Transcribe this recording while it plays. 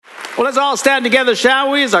Well, let's all stand together, shall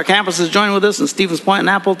we, as our campuses join with us in Stevens Point and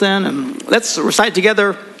Appleton. And let's recite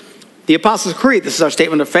together the Apostles' Creed. This is our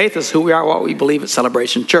statement of faith. This is who we are, what we believe at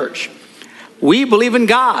Celebration Church. We believe in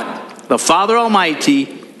God, the Father Almighty,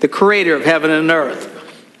 the creator of heaven and earth.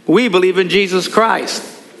 We believe in Jesus Christ,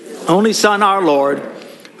 only Son, our Lord,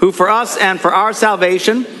 who for us and for our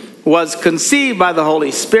salvation was conceived by the Holy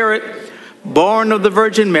Spirit, born of the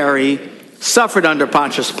Virgin Mary, suffered under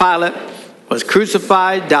Pontius Pilate, was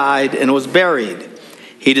crucified, died, and was buried.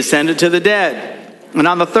 He descended to the dead, and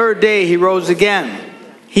on the third day he rose again.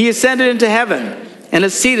 He ascended into heaven and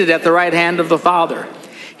is seated at the right hand of the Father.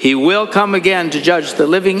 He will come again to judge the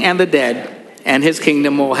living and the dead, and his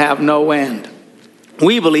kingdom will have no end.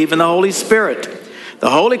 We believe in the Holy Spirit, the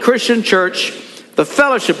holy Christian church, the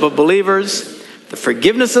fellowship of believers, the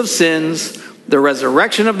forgiveness of sins, the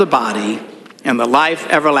resurrection of the body, and the life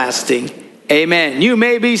everlasting. Amen. You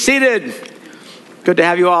may be seated. Good to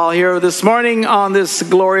have you all here this morning on this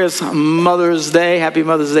glorious Mother's Day. Happy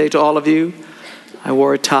Mother's Day to all of you. I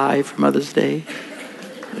wore a tie for Mother's Day.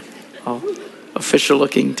 All official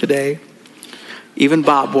looking today. Even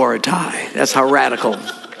Bob wore a tie. That's how radical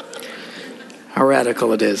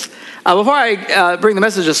it is. Before I bring the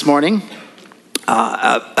message this morning,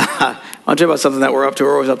 I'll tell you about something that we're up to.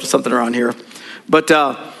 We're always up to something around here. But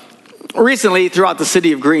recently, throughout the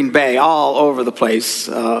city of Green Bay, all over the place,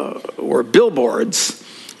 were billboards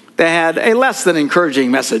that had a less than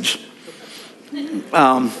encouraging message.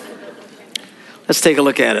 Let's take a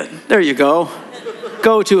look at it. There you go.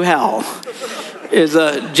 Go to hell is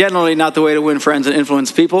generally not the way to win friends and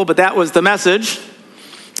influence people, but that was the message,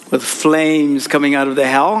 with flames coming out of the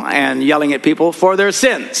hell and yelling at people for their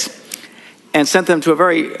sins, and sent them to a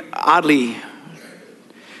very oddly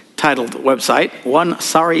titled website,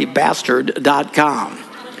 onesorrybastard.com.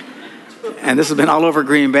 And this has been all over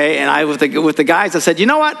Green Bay. And I, with the guys, I said, you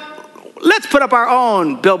know what? Let's put up our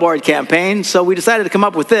own billboard campaign. So we decided to come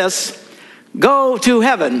up with this. Go to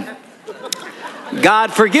heaven.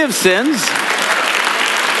 God forgives sins.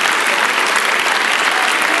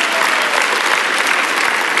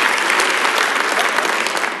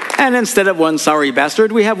 And instead of one sorry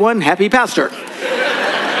bastard, we have one happy pastor.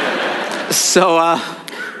 So,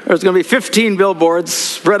 there's going to be 15 billboards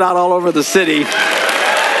spread out all over the city.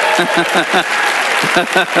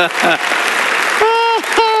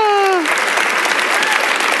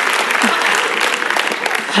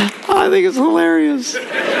 I think it's hilarious.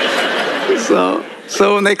 So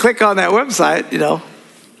when they click on that website,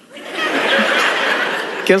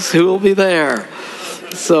 guess who will be there?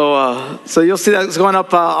 So you'll see that it's going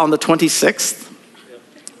up on the 26th.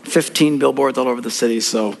 15 billboards all over the city,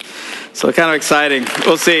 so kind of exciting.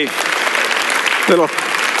 We'll see.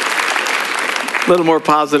 Little more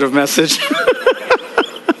positive message.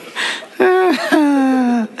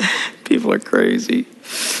 People are crazy.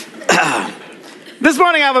 This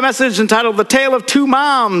morning I have a message entitled "The Tale of Two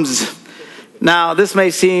Moms." Now, this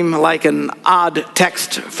may seem like an odd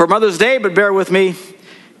text for Mother's Day, but bear with me.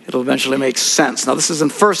 It'll eventually make sense. Now, this is in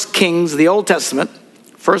 1 Kings, the Old Testament.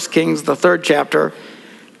 1 Kings, the 3rd chapter.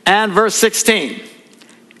 And verse 16,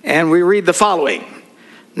 and we read the following.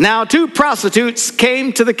 Now 2 prostitutes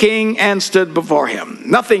came to the king and stood before him.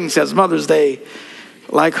 Nothing, says Mother's Day,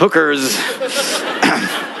 like hookers.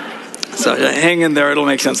 So hang in there, it'll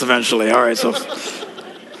make sense eventually. All right, so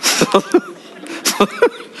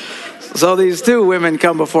these 2 women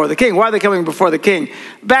come before the king. Why are they coming before the king?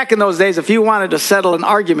 Back in those days, if you wanted to settle an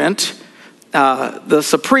argument, the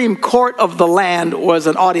Supreme Court of the land was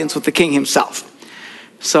an audience with the king himself.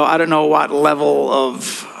 So I don't know what level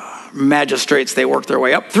of magistrates they worked their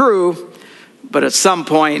way up through, but at some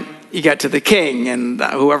point you get to the king, and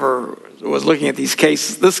whoever was looking at this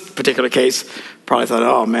particular case, probably thought,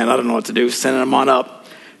 oh man, I don't know what to do, sending them on up.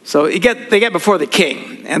 So they get before the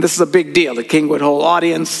king, and this is a big deal. The king would hold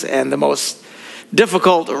audience, and the most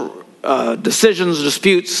difficult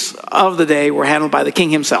disputes of the day were handled by the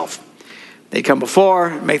king himself. They'd come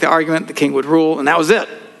before, make the argument, the king would rule, and that was it.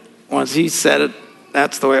 Once he said it,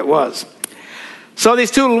 that's the way it was. So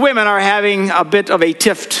these 2 women are having a bit of a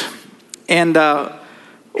tiff. And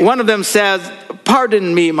one of them says,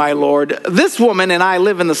 "Pardon me, my lord. This woman and I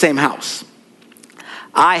live in the same house.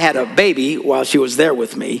 I had a baby while she was there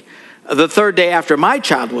with me. The 3rd day after my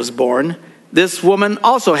child was born, this woman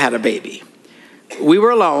also had a baby. We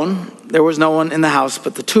were alone. There was no one in the house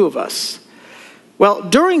but the 2 of us. Well,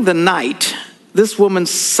 during the night, this woman's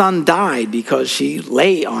son died because she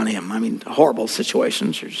lay on him. I mean, horrible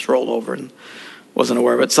situation. She just rolled over and wasn't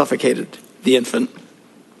aware of it, suffocated the infant.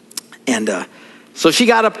 And so she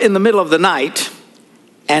got up in the middle of the night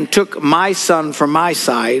and took my son from my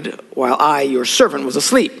side while I, your servant, was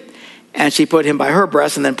asleep. And she put him by her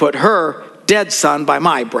breast and then put her dead son by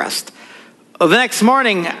my breast. The next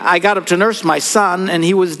morning, I got up to nurse my son, and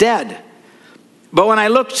he was dead. But when I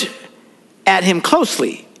looked at him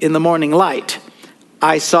closely in the morning light,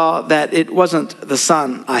 I saw that it wasn't the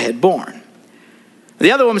son I had born.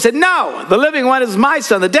 The other woman said, no, the living one is my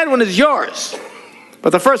son, the dead one is yours. But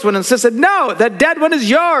the first one insisted, no, the dead one is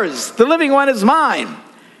yours, the living one is mine.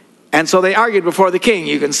 And so they argued before the king.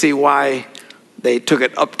 You can see why they took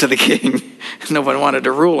it up to the king. No one wanted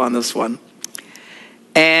to rule on this one.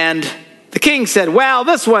 And the king said, well,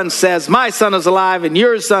 this one says my son is alive and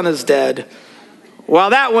your son is dead. Well,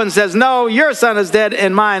 that one says, no, your son is dead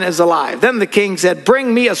and mine is alive. Then the king said,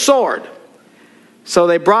 bring me a sword. So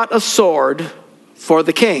they brought a sword for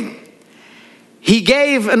the king. He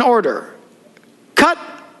gave an order, cut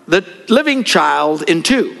the living child in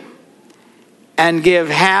two and give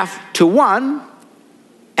half to one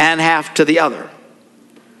and half to the other.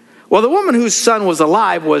 Well, the woman whose son was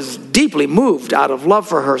alive was deeply moved out of love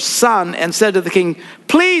for her son and said to the king,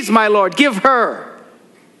 please, my lord, give her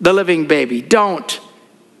the living baby. Don't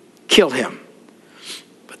kill him.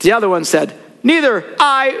 But the other one said, neither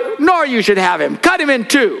I nor you should have him. Cut him in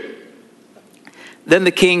two. Then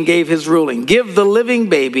the king gave his ruling. Give the living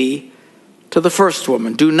baby to the first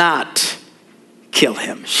woman. Do not kill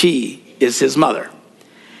him. She is his mother.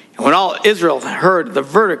 And when all Israel heard the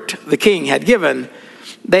verdict the king had given,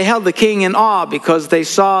 they held the king in awe because they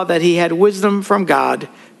saw that he had wisdom from God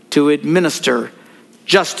to administer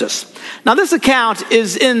justice. Now, this account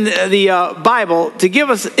is in the Bible to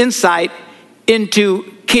give us insight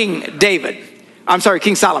into King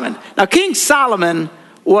Solomon. Now, King Solomon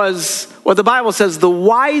was what the Bible says the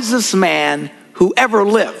wisest man who ever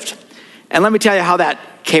lived. And let me tell you how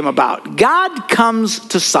that came about. God comes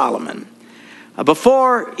to Solomon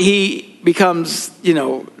before he becomes,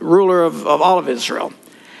 ruler of all of Israel,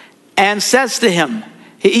 and says to him,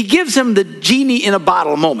 he gives him the genie in a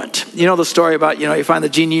bottle moment. You know the story about, you find the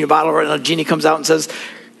genie in a bottle, and the genie comes out and says,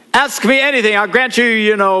 ask me anything, I'll grant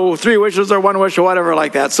you, 3 wishes or 1 wish or whatever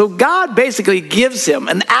like that. So God basically gives him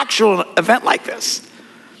an actual event like this.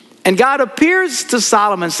 And God appears to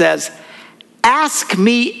Solomon and says, ask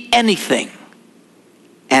me anything,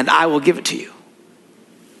 and I will give it to you.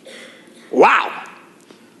 Wow.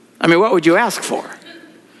 I mean, what would you ask for?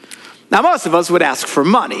 Now, most of us would ask for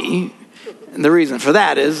money. And the reason for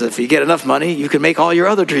that is if you get enough money, you can make all your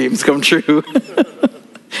other dreams come true.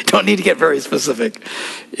 Don't need to get very specific,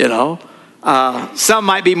 Some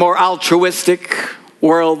might be more altruistic,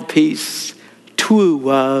 world peace, true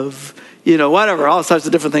love, whatever, all sorts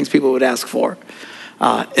of different things people would ask for.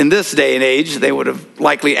 In this day and age, they would have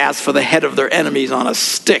likely asked for the head of their enemies on a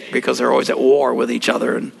stick because they're always at war with each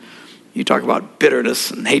other. And you talk about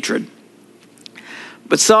bitterness and hatred.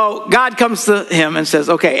 But so God comes to him and says,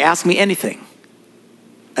 okay, ask me anything,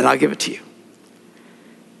 and I'll give it to you.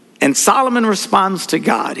 And Solomon responds to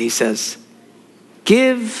God. He says,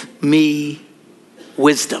 give me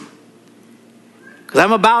wisdom. Because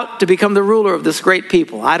I'm about to become the ruler of this great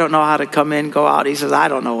people. I don't know how to come in, go out. He says, I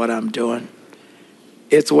don't know what I'm doing.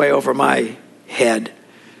 It's way over my head.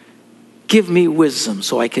 Give me wisdom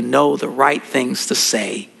so I can know the right things to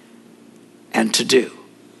say and to do.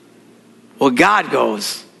 Well, God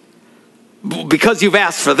goes, because you've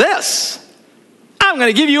asked for this, I'm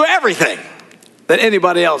going to give you everything that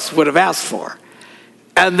anybody else would have asked for.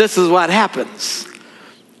 And this is what happens.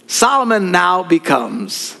 Solomon now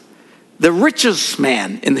becomes the richest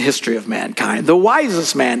man in the history of mankind, the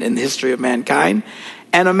wisest man in the history of mankind,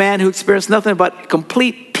 and a man who experienced nothing but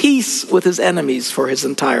complete peace with his enemies for his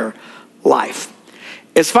entire life.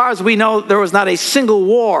 As far as we know, there was not a single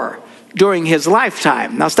war during his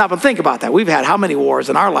lifetime. Now stop and think about that. We've had how many wars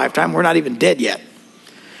in our lifetime? We're not even dead yet.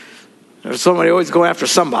 There's somebody always going after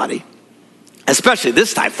somebody. Especially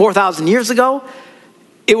this time, 4,000 years ago,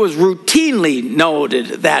 it was routinely noted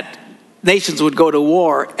that nations would go to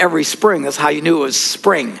war every spring. That's how you knew it was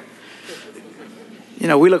spring.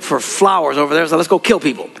 We look for flowers over there, so let's go kill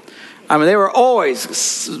people. I mean, they were always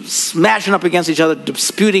smashing up against each other,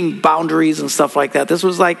 disputing boundaries and stuff like that. This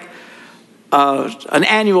was like an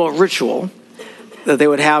annual ritual that they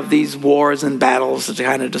would have these wars and battles to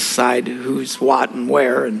kind of decide who's what and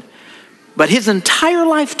where. But his entire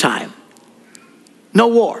lifetime, no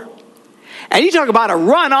war. And you talk about a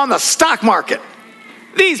run on the stock market.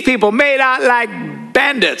 These people made out like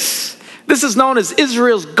bandits. This is known as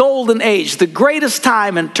Israel's golden age. The greatest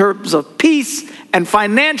time in terms of peace and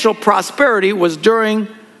financial prosperity was during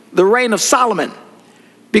the reign of Solomon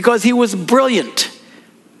because he was brilliant.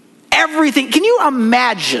 Everything. Can you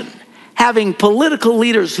imagine having political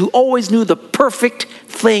leaders who always knew the perfect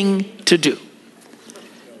thing to do?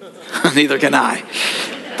 Neither can I.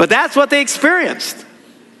 But that's what they experienced.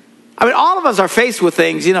 I mean, all of us are faced with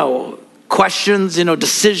things, questions,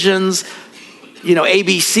 decisions,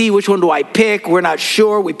 ABC, which one do I pick? We're not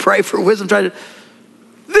sure. We pray for wisdom.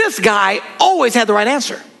 This guy always had the right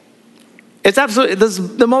answer. It's absolutely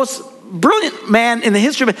the most brilliant man in the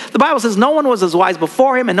history of man. The Bible says no one was as wise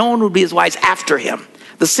before him and no one would be as wise after him.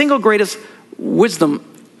 The single greatest wisdom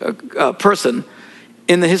person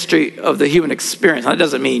in the history of the human experience. Now, that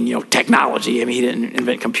doesn't mean, technology. I mean, he didn't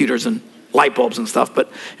invent computers and light bulbs and stuff,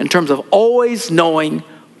 but in terms of always knowing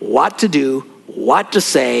what to do, what to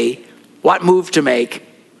say, what move to make,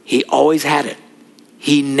 he always had it.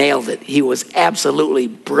 He nailed it. He was absolutely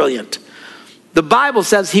brilliant. The Bible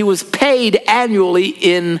says he was paid annually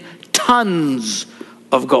in tons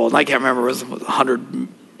of gold. And I can't remember, it was 100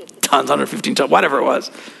 tons, 115 tons, whatever it was.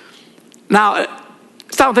 Now,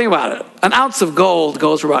 stop and think about it. An ounce of gold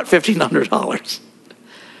goes for about $1,500.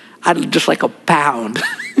 I'd just like a pound.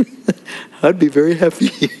 I'd be very happy.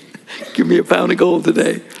 Give me a pound of gold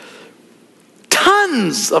today.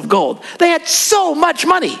 Tons of gold. They had so much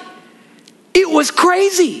money. It was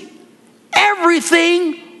crazy.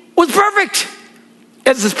 Everything was perfect.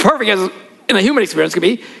 It's as perfect as in a human experience could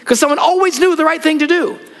be, because someone always knew the right thing to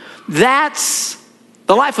do. That's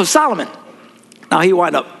the life of Solomon. Now, he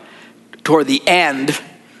wound up toward the end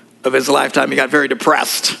of his lifetime. He got very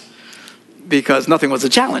depressed because nothing was a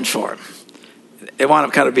challenge for him. It wound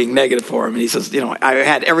up kind of being negative for him. And he says, I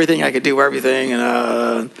had everything, I could do everything,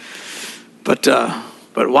 but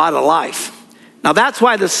what a life. Now, that's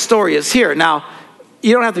why this story is here. Now,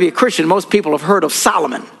 you don't have to be a Christian. Most people have heard of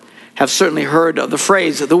Solomon, have certainly heard of the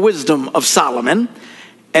phrase, the wisdom of Solomon.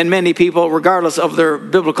 And many people, regardless of their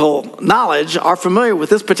biblical knowledge, are familiar with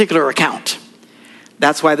this particular account.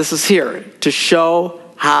 That's why this is here, to show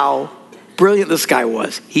how brilliant this guy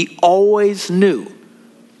was. He always knew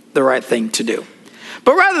the right thing to do.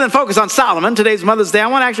 But rather than focus on Solomon, today's Mother's Day, I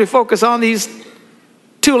want to actually focus on these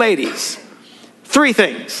two ladies. Three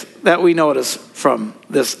things that we notice from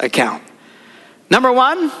this account. Number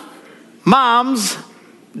one, moms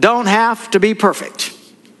don't have to be perfect.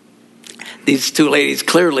 These two ladies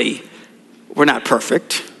clearly were not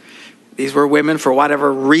perfect. These were women, for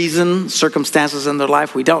whatever reason, circumstances in their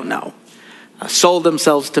life, we don't know. Sold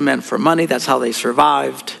themselves to men for money. That's how they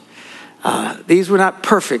survived. These were not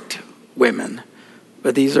perfect women,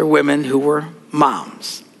 but these are women who were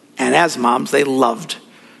moms. And as moms, they loved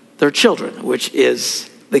their children, which is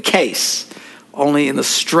the case. Only in the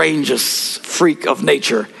strangest freak of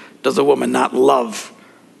nature does a woman not love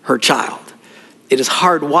her child. It is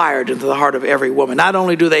hardwired into the heart of every woman. Not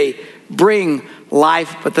only do they bring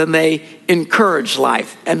life, but then they encourage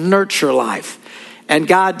life and nurture life. And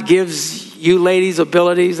God gives you ladies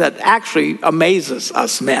abilities that actually amazes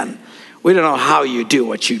us men. We don't know how you do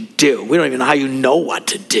what you do. We don't even know how you know what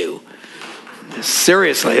to do.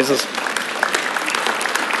 Seriously, this is...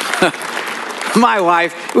 My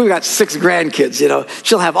wife, we've got 6 grandkids,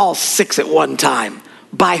 she'll have all 6 at one time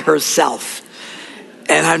by herself.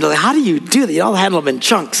 And I'm like, how do you do that? I'll handle them in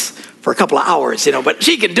chunks for a couple of hours, but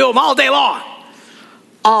she can do them all day long.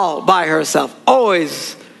 All by herself.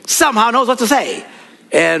 Always somehow knows what to say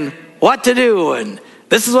and what to do. And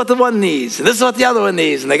this is what the one needs. And this is what the other one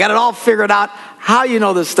needs. And they got it all figured out. How you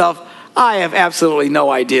know this stuff, I have absolutely no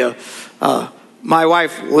idea. My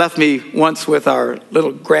wife left me once with our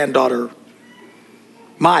little granddaughter,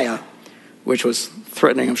 Maya, which was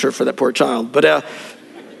threatening, I'm sure, for that poor child. But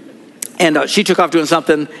she took off doing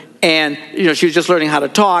something, and she was just learning how to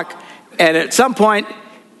talk. And at some point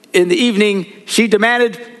in the evening, she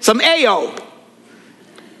demanded some Ayo.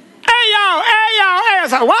 Ayo, Ayo, Ayo.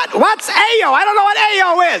 So what? What's Ayo? I don't know what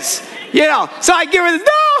Ayo is. So I give her this,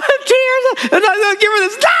 tears, and I give her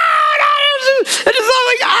this, and it's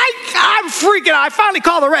like, I'm freaking out. I finally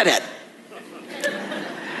call the redhead.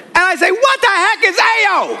 And I say, what the heck is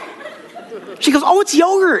Ayo? She goes, oh, it's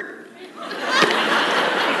yogurt.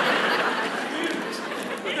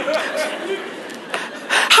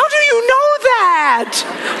 How do you know that?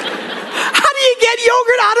 How do you get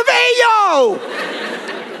yogurt out of Ayo?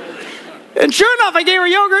 And sure enough, I gave her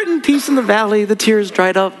yogurt, and peace in the valley. The tears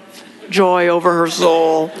dried up. Joy over her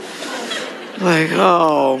soul. Like,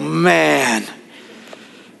 oh, man.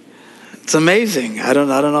 It's amazing. I don't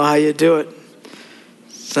know how you do it.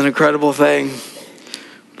 It's an incredible thing.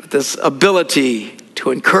 But this ability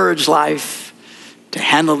to encourage life, to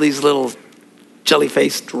handle these little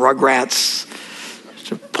jelly-faced rugrats,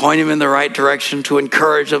 to point them in the right direction, to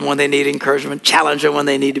encourage them when they need encouragement, challenge them when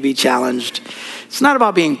they need to be challenged. It's not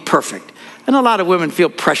about being perfect. I know a lot of women feel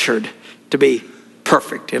pressured to be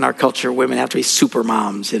perfect. In our culture, women have to be super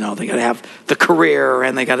moms. They got to have the career,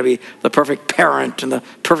 and they got to be the perfect parent and the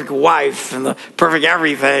perfect wife and the perfect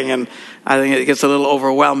everything. And I think it gets a little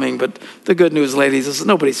overwhelming. But the good news, ladies, is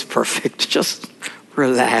nobody's perfect. Just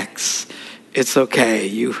relax. It's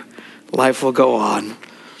okay. Life will go on.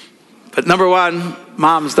 But number one,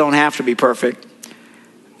 moms don't have to be perfect.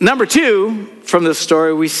 Number two, from this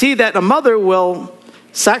story, we see that a mother will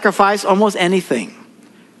sacrifice almost anything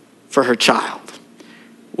for her child.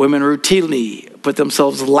 Women routinely put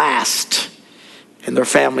themselves last and their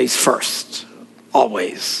families first,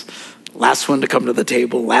 always. Last one to come to the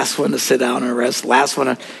table, last one to sit down and rest, last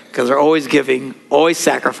one because they're always giving, always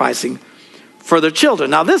sacrificing for their children.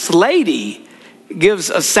 Now, this lady gives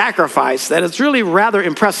a sacrifice that is really rather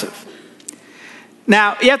impressive.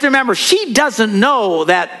 Now, you have to remember, she doesn't know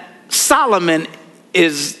that Solomon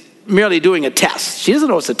is merely doing a test. She doesn't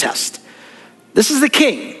know it's a test. This is the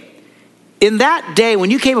king. In that day, when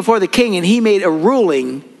you came before the king and he made a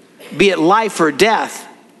ruling, be it life or death,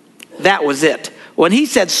 that was it. When he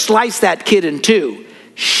said, slice that kid in two,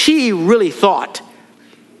 she really thought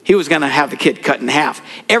he was going to have the kid cut in half.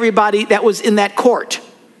 Everybody that was in that court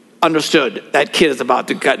understood that kid is about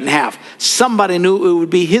to cut in half. Somebody knew it would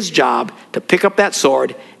be his job to pick up that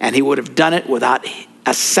sword, and he would have done it without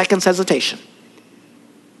a second's hesitation,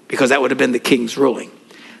 because that would have been the king's ruling.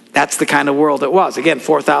 That's the kind of world it was. Again,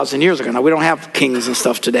 4,000 years ago. Now, we don't have kings and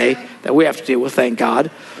stuff today that we have to deal with, thank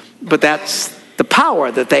God. But that's the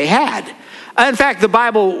power that they had. In fact, the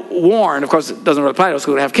Bible warned, of course, it doesn't really apply to us because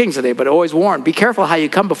we don't have kings today, but it always warned, be careful how you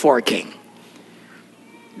come before a king.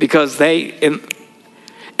 Because if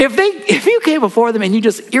you came before them and you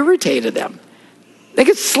just irritated them, they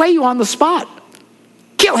could slay you on the spot.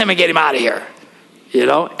 Kill him and get him out of here.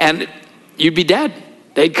 And you'd be dead.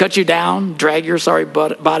 They'd cut you down, drag your sorry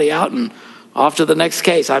body out, and off to the next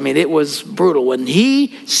case. I mean, it was brutal. When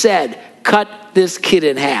he said, cut this kid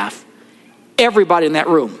in half, everybody in that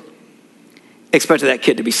room expected that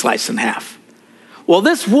kid to be sliced in half. Well,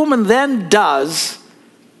 this woman then does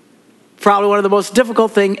probably one of the most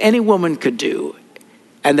difficult things any woman could do,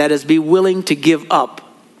 and that is be willing to give up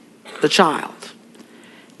the child.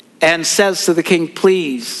 And says to the king,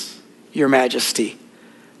 please, your majesty,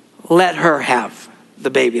 let her have the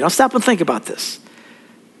baby. Now stop and think about this.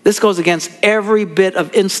 This goes against every bit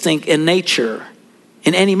of instinct in nature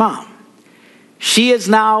in any mom. She is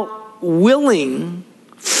now willing,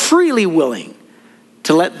 freely willing,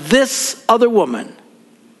 to let this other woman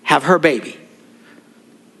have her baby.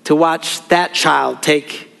 To watch that child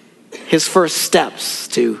take his first steps,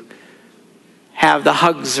 to have the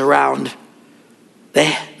hugs around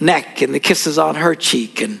the neck and the kisses on her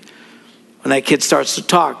cheek, and when that kid starts to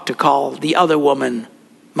talk, to call the other woman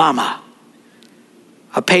mama.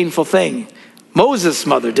 A painful thing. Moses'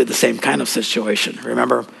 mother did the same kind of situation.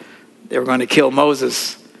 Remember, they were going to kill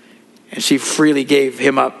Moses, and she freely gave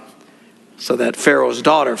him up so that Pharaoh's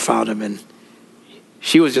daughter found him, and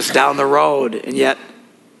she was just down the road, and yet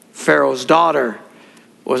Pharaoh's daughter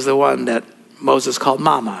was the one that Moses called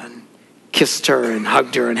mama, and kissed her and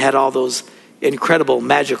hugged her and had all those incredible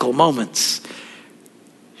magical moments.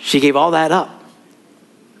 She gave all that up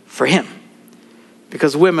for him,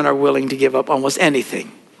 because women are willing to give up almost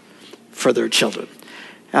anything for their children.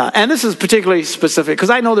 And this is particularly specific because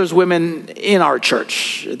I know there's women in our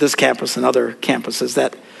church, this campus and other campuses,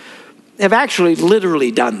 that have actually literally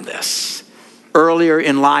done this earlier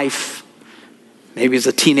in life, maybe as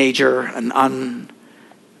a teenager, an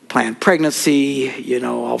unplanned pregnancy,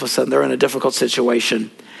 all of a sudden they're in a difficult situation,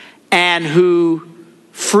 and who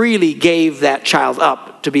freely gave that child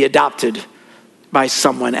up to be adopted by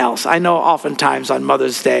someone else. I know oftentimes on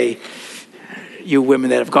Mother's Day, you women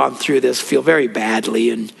that have gone through this feel very badly,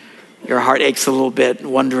 and your heart aches a little bit,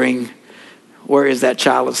 wondering where is that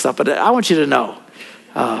child and stuff. But I want you to know,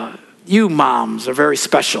 you moms are very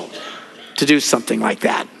special to do something like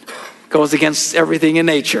that. It goes against everything in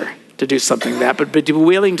nature to do something like that, but be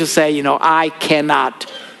willing to say, I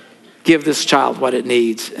cannot give this child what it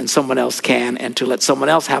needs, and someone else can, and to let someone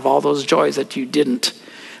else have all those joys that you didn't,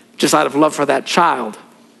 just out of love for that child.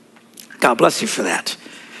 God bless you for that.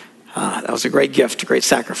 That was a great gift, a great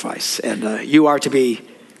sacrifice. And you are to be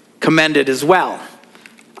commended as well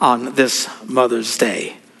on this Mother's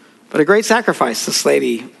Day. But a great sacrifice this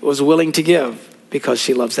lady was willing to give because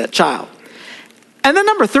she loves that child. And then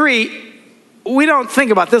number 3, we don't think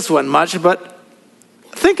about this one much, but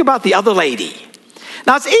think about the other lady.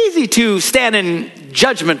 Now, it's easy to stand in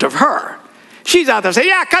judgment of her. She's out there saying,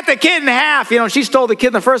 yeah, cut the kid in half. She stole the kid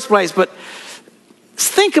in the first place. But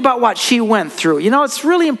think about what she went through. It's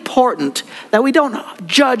really important that we don't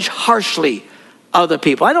judge harshly other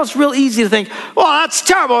people. I know it's real easy to think, well, that's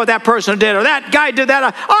terrible what that person did, or that guy did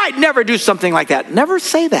that. I'd never do something like that. Never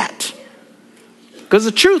say that. Because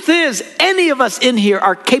the truth is, any of us in here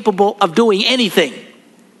are capable of doing anything,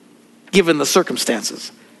 given the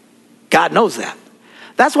circumstances. God knows that.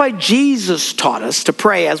 That's why Jesus taught us to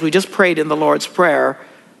pray, as we just prayed in the Lord's Prayer,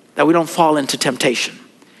 that we don't fall into temptation.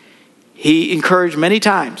 He encouraged many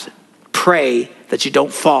times, pray that you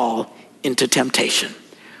don't fall into temptation.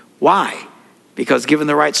 Why? Because given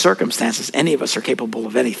the right circumstances, any of us are capable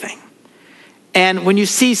of anything. And when you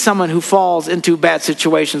see someone who falls into bad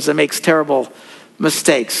situations and makes terrible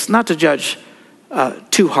mistakes, not to judge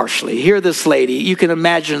too harshly. Hear this lady, you can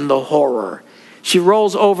imagine the horror. She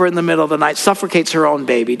rolls over in the middle of the night, suffocates her own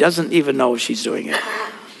baby, doesn't even know she's doing it.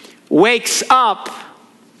 Wakes up,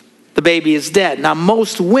 the baby is dead. Now,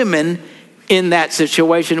 most women in that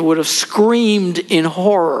situation would have screamed in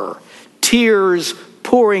horror, tears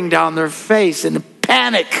pouring down their face in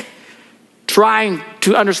panic, trying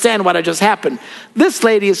to understand what had just happened. This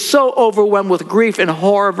lady is so overwhelmed with grief and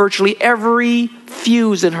horror, virtually every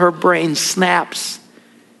fuse in her brain snaps,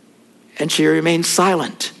 and she remains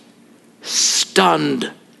silent,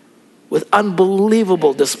 stunned with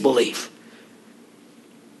unbelievable disbelief.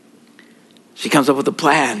 She comes up with a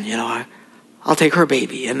plan, I'll take her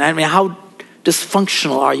baby. And I mean, how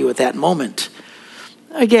dysfunctional are you at that moment?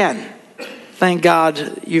 Again, thank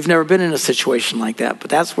God you've never been in a situation like that,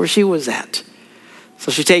 but that's where she was at.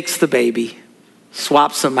 So she takes the baby,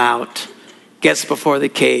 swaps him out, gets before the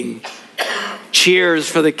king, cheers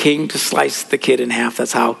for the king to slice the kid in half.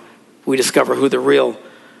 That's how we discover who the real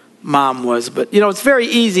mom was. But, it's very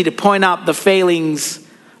easy to point out the failings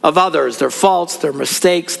of others, their faults, their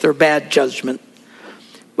mistakes, their bad judgment.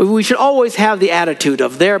 But we should always have the attitude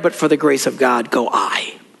of, there but for the grace of God, go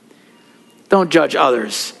I. Don't judge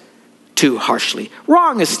others too harshly.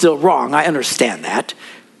 Wrong is still wrong. I understand that.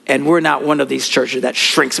 And we're not one of these churches that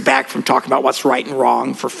shrinks back from talking about what's right and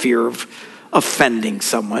wrong for fear of offending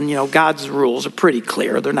someone. God's rules are pretty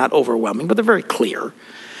clear. They're not overwhelming, but they're very clear.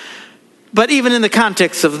 But even in the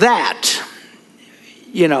context of that,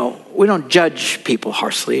 we don't judge people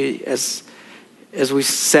harshly. As we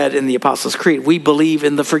said in the Apostles' Creed, we believe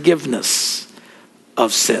in the forgiveness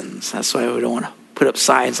of sins. That's why we don't want to put up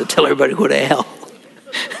signs that tell everybody to go to hell.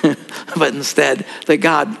 But instead, that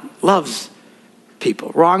God loves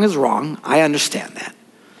people. Wrong is wrong. I understand that.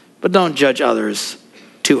 But don't judge others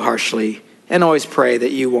too harshly. And always pray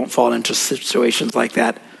that you won't fall into situations like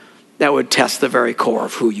that that would test the very core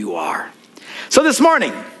of who you are. So this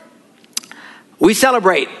morning, we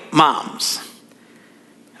celebrate moms.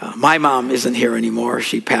 My mom isn't here anymore.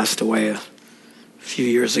 She passed away a few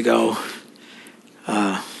years ago.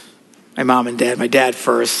 My mom and dad, my dad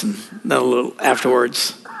first, and then a little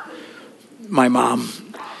afterwards, my mom.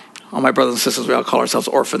 All my brothers and sisters, we all call ourselves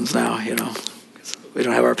orphans now, 'cause we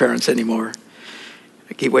don't have our parents anymore.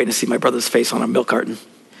 I keep waiting to see my brother's face on a milk carton,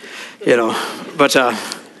 But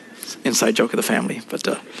inside joke of the family. But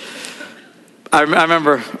I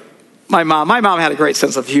remember my mom. My mom had a great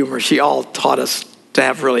sense of humor. She all taught us to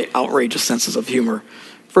have really outrageous senses of humor.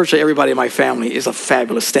 Virtually everybody in my family is a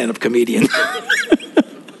fabulous stand-up comedian.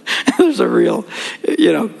 There's a real,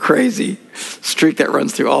 crazy streak that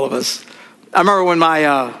runs through all of us. I remember when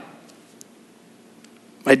my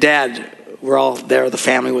dad, we're all there, the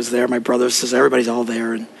family was there, my brothers, sisters, everybody's all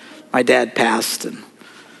there, and my dad passed, and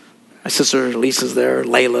my sister Lisa's there,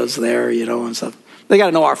 Layla's there, and stuff. They got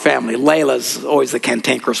to know our family. Layla's always the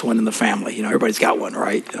cantankerous one in the family. Everybody's got one,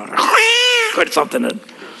 right? Put something in.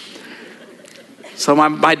 So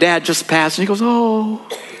my dad just passed, and he goes, oh,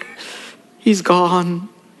 he's gone.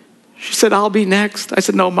 She said, I'll be next. I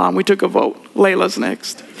said, no, Mom, we took a vote. Layla's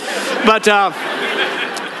next. But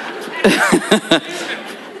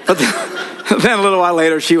then a little while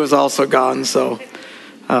later, she was also gone. So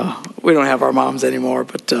we don't have our moms anymore.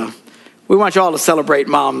 But we want you all to celebrate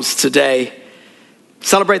moms today.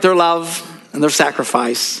 Celebrate their love and their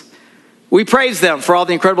sacrifice. We praise them for all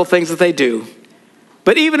the incredible things that they do.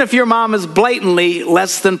 But even if your mom is blatantly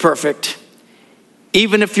less than perfect,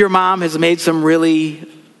 even if your mom has made some really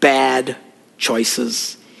bad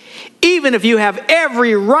choices, even if you have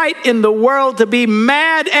every right in the world to be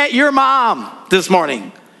mad at your mom this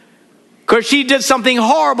morning because she did something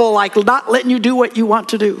horrible like not letting you do what you want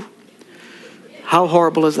to do. How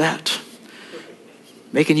horrible is that?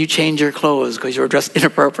 Making you change your clothes because you're dressed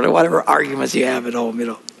inappropriately, whatever arguments you have at home,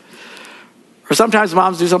 Or sometimes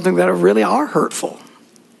moms do something that really are hurtful.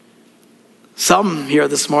 Some here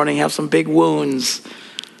this morning have some big wounds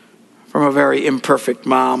from a very imperfect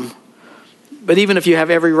mom. But even if you have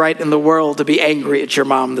every right in the world to be angry at your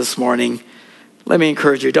mom this morning, let me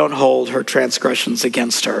encourage you, don't hold her transgressions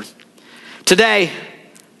against her. Today,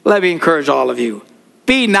 let me encourage all of you,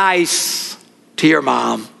 be nice to your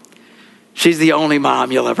mom. She's the only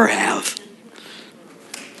mom you'll ever have.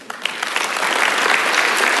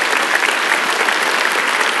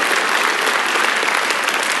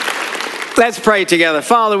 Let's pray together.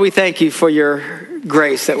 Father, we thank you for your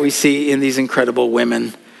grace that we see in these incredible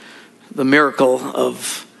women. The miracle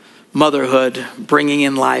of motherhood, bringing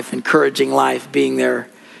in life, encouraging life, being there.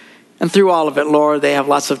 And through all of it, Lord, they have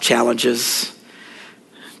lots of challenges.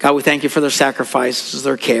 God, we thank you for their sacrifices,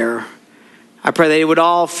 their care. I pray they would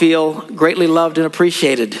all feel greatly loved and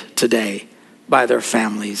appreciated today by their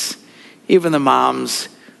families. Even the moms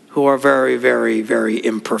who are very, very, very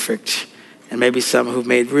imperfect. And maybe some who've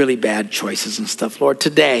made really bad choices and stuff. Lord,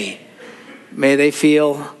 today, may they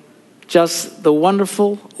feel just the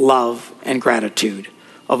wonderful love and gratitude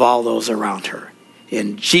of all those around her.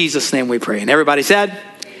 In Jesus' name we pray. And everybody said,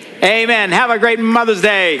 Amen. Have a great Mother's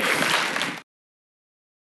Day.